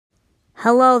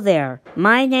Hello there,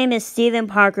 my name is Stephen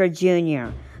Parker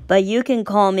Jr., but you can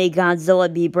call me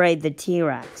Godzilla Be Brave the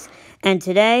T-Rex. And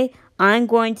today, I'm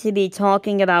going to be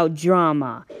talking about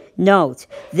drama. Note,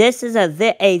 this is a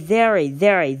very,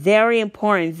 very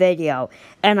important video,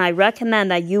 and I recommend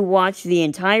that you watch the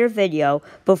entire video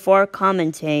before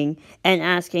commenting and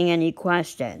asking any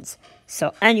questions.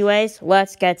 So anyways,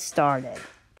 let's get started.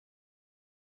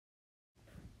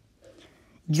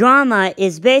 Drama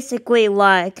is basically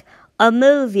like a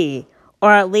movie,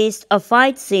 or at least a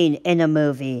fight scene in a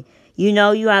movie. You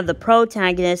know, you have the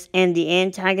protagonist and the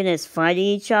antagonist fighting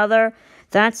each other.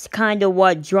 That's kind of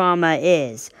what drama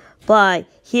is. But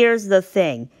here's the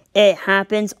thing. It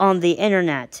happens on the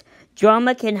internet.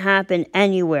 Drama can happen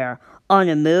anywhere. On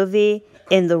a movie,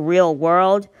 in the real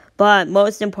world, but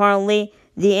most importantly,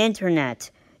 the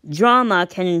internet. Drama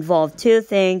can involve two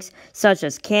things, such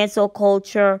as cancel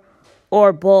culture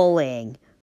or bullying.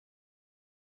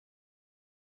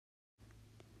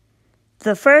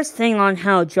 The first thing on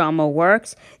how drama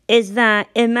works is that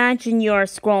imagine you're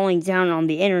scrolling down on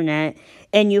the internet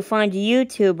and you find a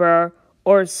YouTuber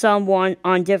or someone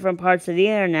on different parts of the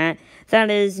internet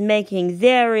that is making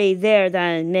very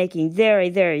bad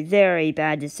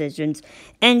decisions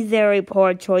and very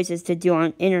poor choices to do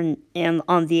on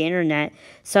the internet,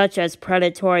 such as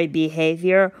predatory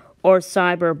behavior or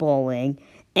cyberbullying,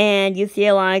 and you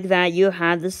feel like that you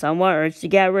have the somewhat urge to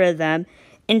get rid of them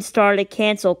and start a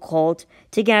cancel cult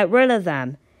to get rid of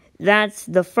them. That's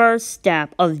the first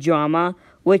step of drama,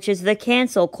 which is the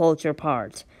cancel culture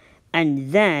part.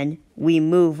 And then we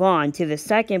move on to the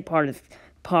second part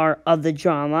of the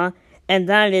drama, and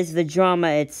that is the drama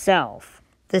itself.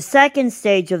 The second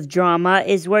stage of drama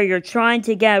is where you're trying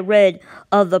to get rid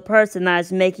of the person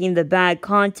that's making the bad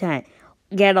content.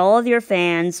 Get all of your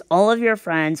fans, all of your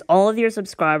friends, all of your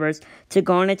subscribers to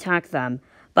go and attack them.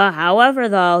 But however,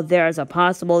 though, there is a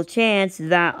possible chance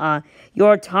that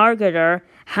your targeter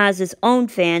has his own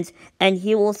fans and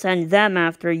he will send them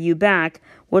after you back,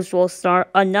 which will start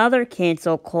another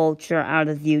cancel culture out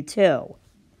of you too.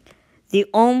 The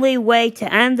only way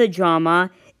to end the drama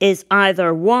is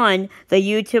either 1, the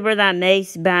YouTuber that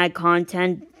makes bad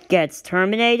content gets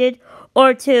terminated,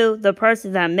 or 2, the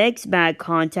person that makes bad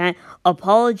content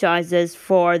apologizes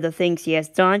for the things he has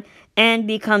done and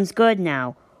becomes good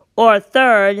now. Or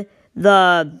 3rd,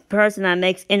 the person that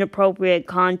makes inappropriate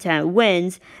content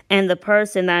wins, and the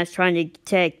person that's trying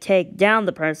to take down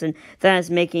the person that is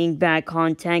making bad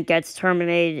content gets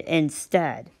terminated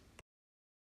instead.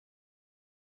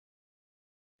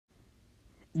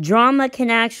 Drama can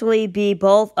actually be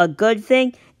both a good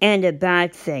thing and a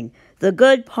bad thing. The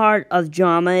good part of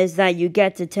drama is that you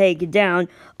get to take down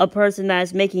a person that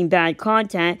is making bad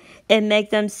content and make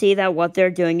them see that what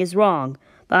they're doing is wrong.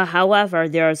 But however,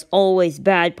 there's always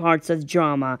bad parts of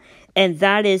drama, and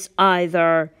that is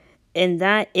the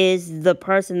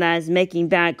person that is making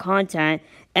bad content,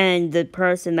 and the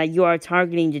person that you are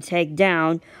targeting to take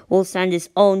down will send his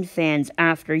own fans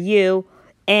after you,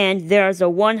 and there's a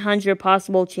 100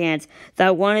 possible chance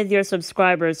that one of your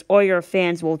subscribers or your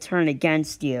fans will turn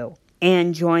against you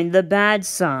and join the bad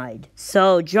side.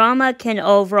 So drama can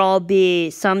overall be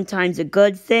sometimes a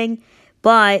good thing,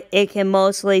 but it can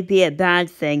mostly be a bad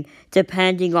thing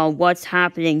depending on what's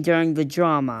happening during the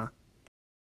drama.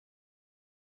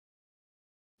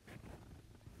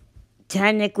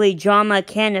 Technically, drama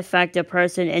can affect a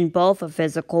person in both a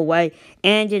physical way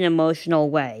and an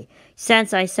emotional way.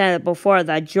 Since I said it before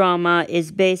that drama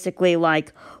is basically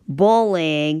like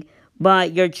bullying,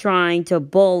 but you're trying to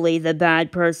bully the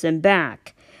bad person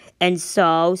back. And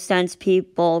so, since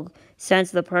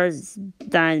the person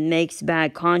that makes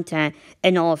bad content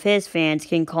and all of his fans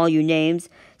can call you names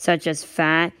such as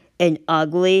fat and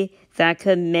ugly, that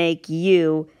could make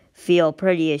you feel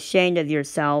pretty ashamed of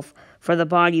yourself for the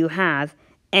body you have,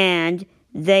 and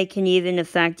they can even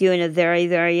affect you in a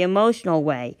very emotional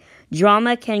way.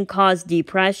 Drama can cause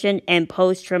depression and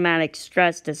post-traumatic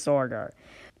stress disorder,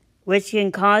 which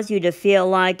can cause you to feel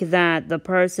like that the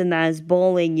person that is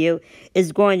bullying you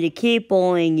is going to keep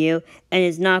bullying you and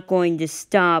is not going to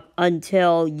stop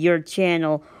until your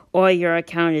channel or your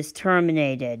account is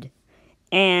terminated.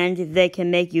 And they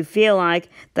can make you feel like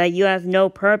that you have no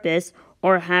purpose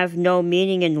or have no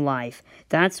meaning in life.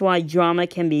 That's why drama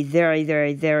can be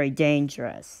very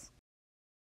dangerous.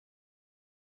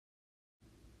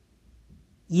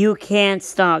 You can't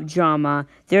stop drama.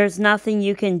 There's nothing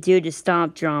you can do to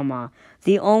stop drama.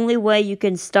 The only way you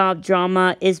can stop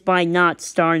drama is by not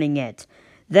starting it.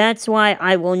 That's why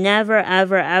I will never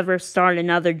ever start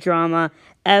another drama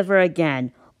ever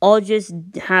again. I'll just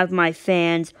have my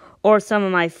fans or some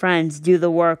of my friends do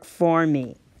the work for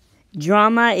me.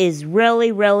 Drama is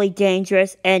really, really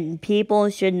dangerous, and people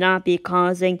should not be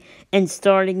causing and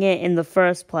starting it in the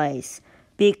first place,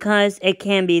 because it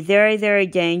can be very, very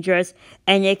dangerous,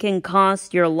 and it can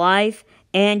cost your life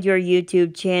and your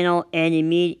YouTube channel in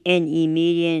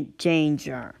immediate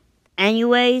danger.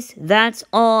 Anyways, that's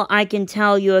all I can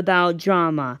tell you about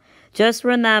drama. Just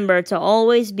remember to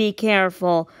always be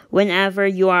careful whenever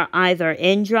you are either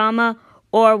in drama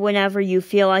or whenever you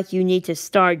feel like you need to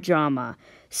start drama.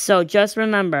 So just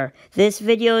remember, this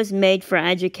video is made for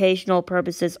educational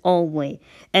purposes only,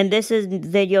 and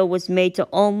video was made to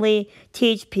only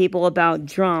teach people about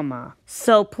drama.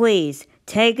 So please,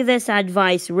 take this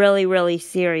advice really, really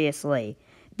seriously,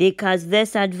 because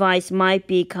this advice might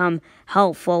become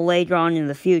helpful later on in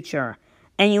the future.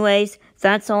 Anyways,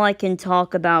 that's all I can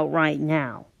talk about right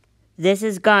now. This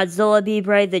is Godzilla Be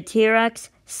Brave the T-Rex,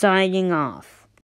 signing off.